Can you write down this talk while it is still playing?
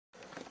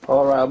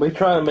Alright, I'll be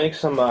trying to make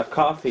some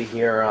coffee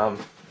here.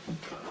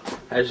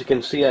 As you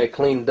can see, I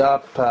cleaned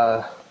up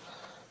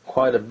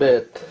quite a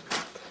bit.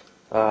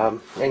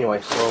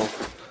 Anyway, so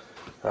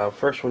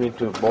first we need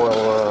to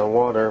boil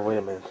water. Wait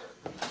a minute.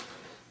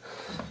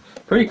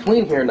 Pretty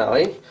clean here now,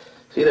 eh?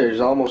 See,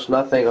 there's almost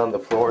nothing on the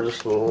floor,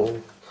 just a little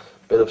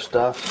bit of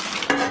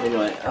stuff.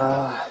 Anyway,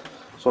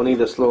 so I need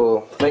this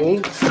little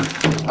thingy.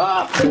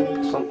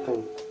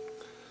 Something.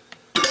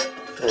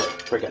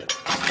 Forget it.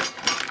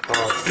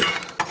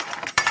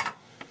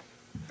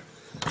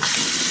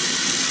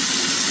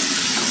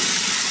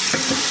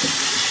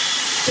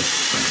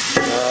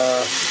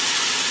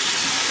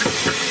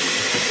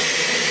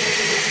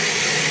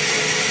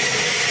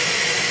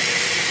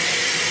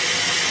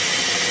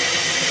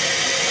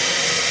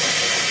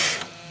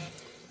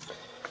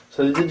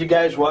 So did you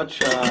guys watch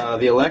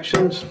the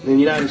elections in the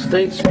United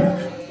States?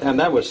 And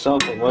that was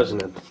something,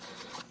 wasn't it? I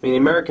mean, the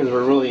Americans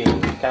were really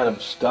kind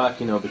of stuck,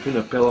 you know, between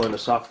a pillow and a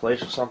soft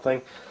place or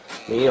something.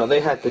 I mean, you know,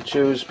 they had to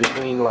choose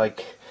between,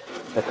 like,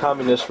 the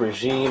communist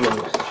regime and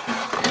the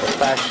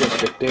fascist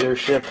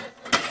dictatorship,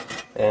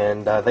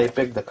 and they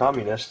picked the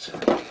communists.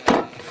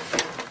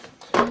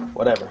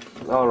 Whatever.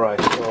 Alright,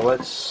 so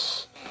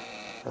let's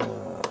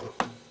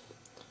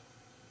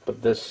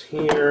put this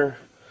here.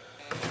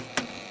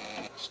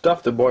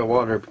 Stuff to boil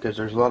water because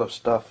there's a lot of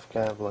stuff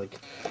kind of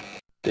like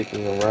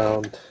sticking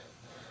around.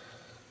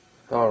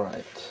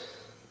 Alright.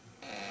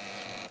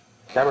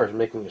 Camera's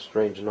making a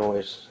strange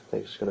noise. I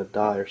think it's gonna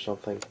die or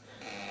something.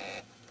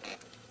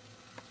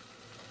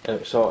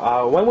 Anyway,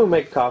 so when we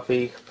make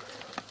coffee,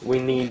 we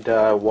need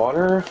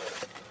water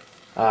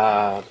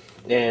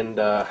and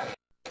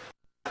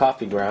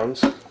coffee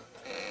grounds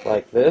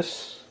like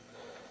this,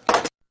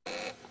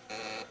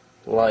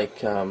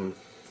 like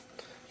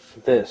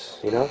this,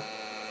 you know.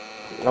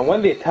 Now,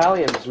 when the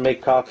Italians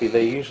make coffee,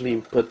 they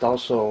usually put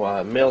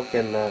also milk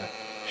and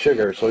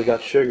sugar. So we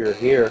got sugar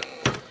here,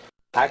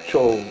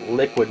 actual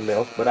liquid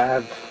milk, but I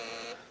have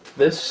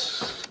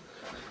this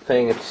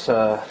thing. It's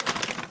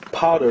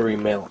powdery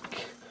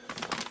milk,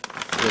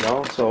 you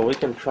know. So we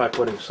can try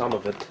putting some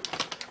of it.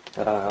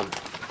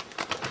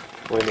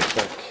 Wait a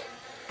sec.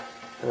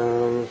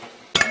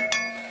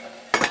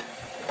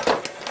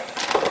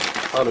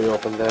 How do we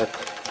open that?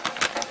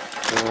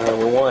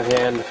 With one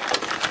hand.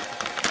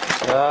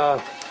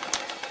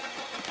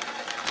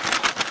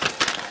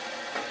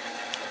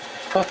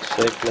 Fuck's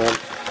sake, man.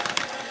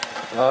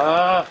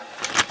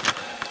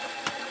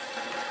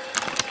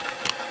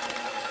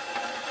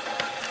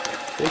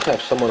 Please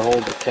have someone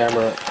hold the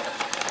camera.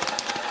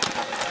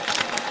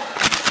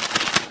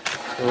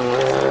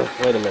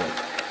 Wait a minute.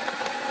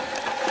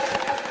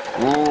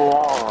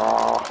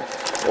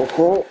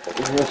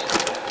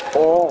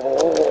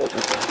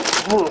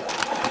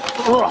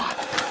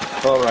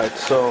 Alright,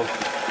 so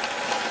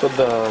put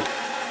the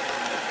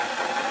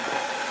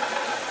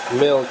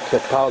milk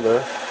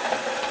powder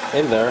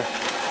in there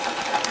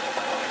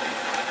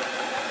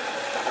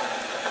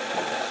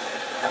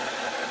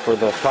for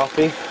the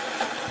coffee.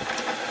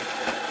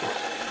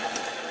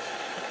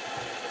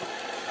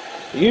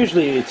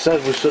 Usually it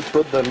says we should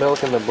put the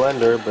milk in the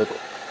blender, but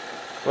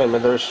wait a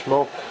minute, there's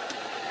smoke.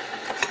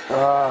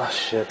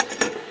 Shit.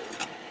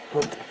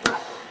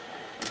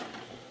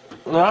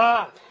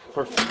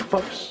 For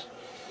fuck's.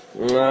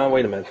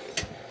 Wait a minute.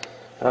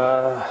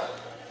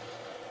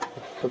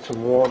 Put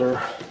some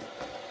water.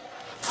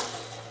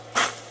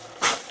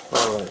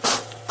 Alright.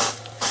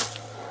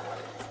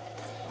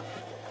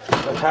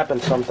 That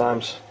happens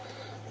sometimes.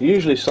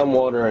 Usually some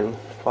water and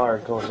fire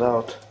goes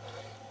out.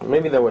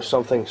 Maybe there was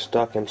something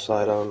stuck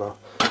inside, I don't know.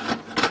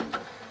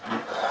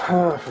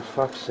 For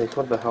fuck's sake,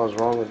 what the hell is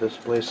wrong with this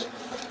place?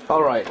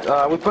 Alright,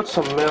 we put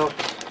some milk.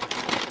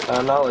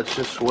 Now let's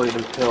just wait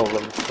until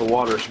the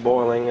water's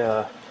boiling.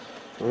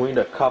 We need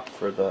a cup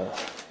for the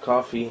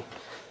coffee.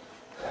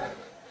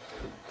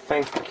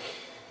 Wait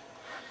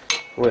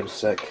a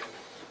sec.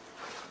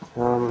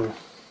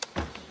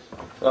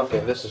 Okay,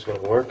 this is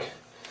gonna work.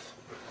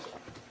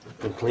 We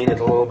can clean it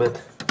a little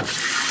bit.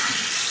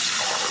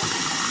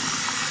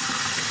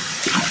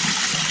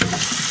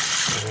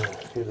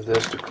 Use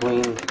this to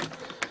clean.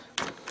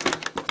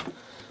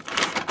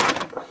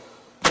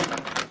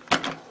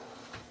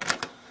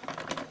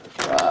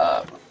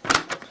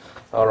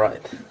 All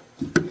right.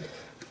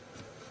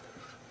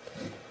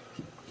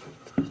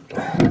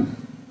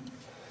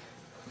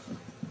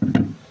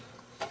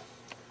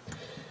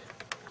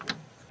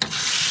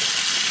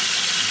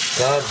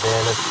 God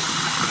damn it.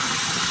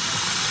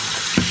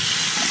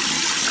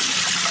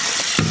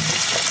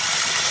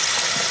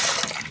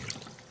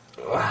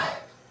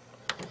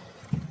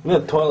 You know,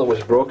 the toilet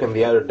was broken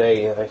the other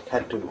day, and I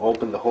had to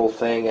open the whole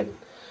thing, and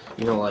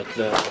you know, like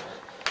the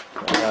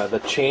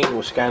chain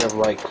was kind of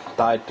like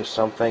tied to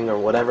something or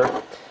whatever,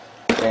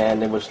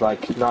 and it was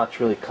like not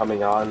really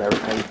coming on and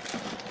everything.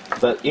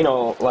 But you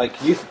know, like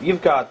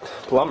you've got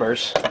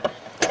plumbers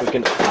who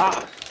can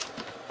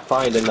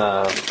find in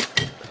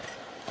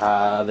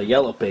the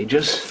yellow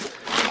pages,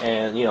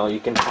 and you know,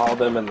 you can call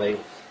them and they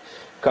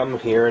come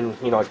here, and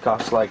you know, it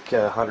costs like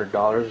 $100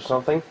 or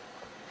something.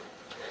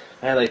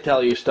 and they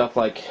tell you stuff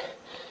like,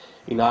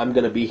 you know, I'm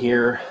gonna be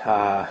here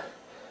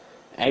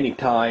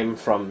anytime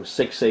from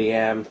 6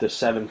 a.m. to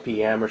 7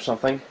 p.m. or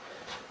something.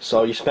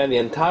 So you spend the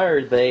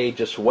entire day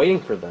just waiting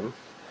for them,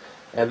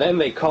 and then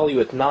they call you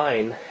at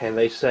 9 and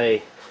they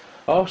say,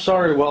 oh,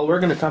 sorry, well, we're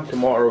gonna come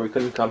tomorrow, we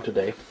couldn't come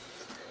today.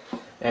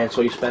 And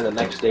so you spend the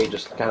next day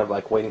just kind of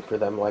like waiting for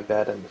them like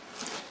that. And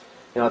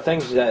you know,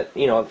 things that,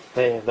 you know,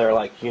 they're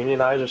like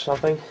unionized or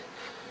something,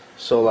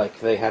 so like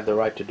they have the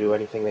right to do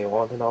anything they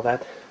want and all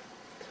that.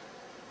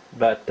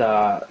 But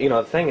you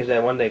know, the thing is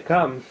that when they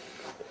come,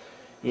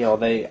 you know,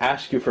 they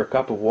ask you for a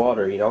cup of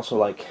water, you know, so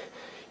like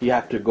you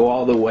have to go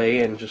all the way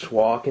and just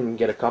walk and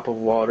get a cup of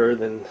water,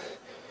 then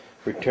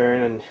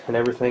return and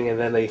everything, and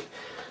then they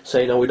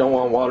say, no, we don't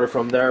want water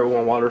from there, we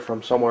want water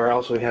from somewhere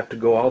else, so we have to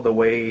go all the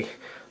way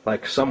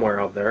like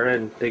somewhere out there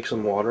and take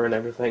some water and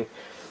everything.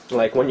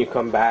 Like when you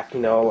come back,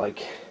 you know,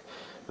 like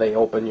they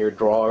open your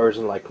drawers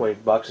and like 20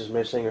 bucks is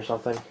missing or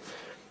something,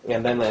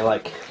 and then they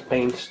like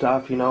paint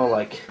stuff, you know,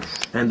 like,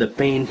 and the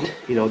paint,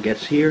 you know,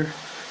 gets here,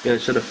 you know,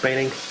 instead of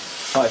painting.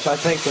 Alright, so I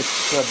think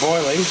it's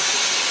boiling.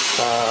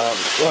 Oh,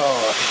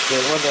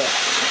 what the,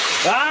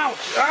 ouch,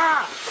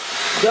 ah,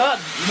 God,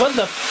 what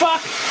the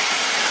fuck,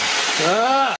 ah.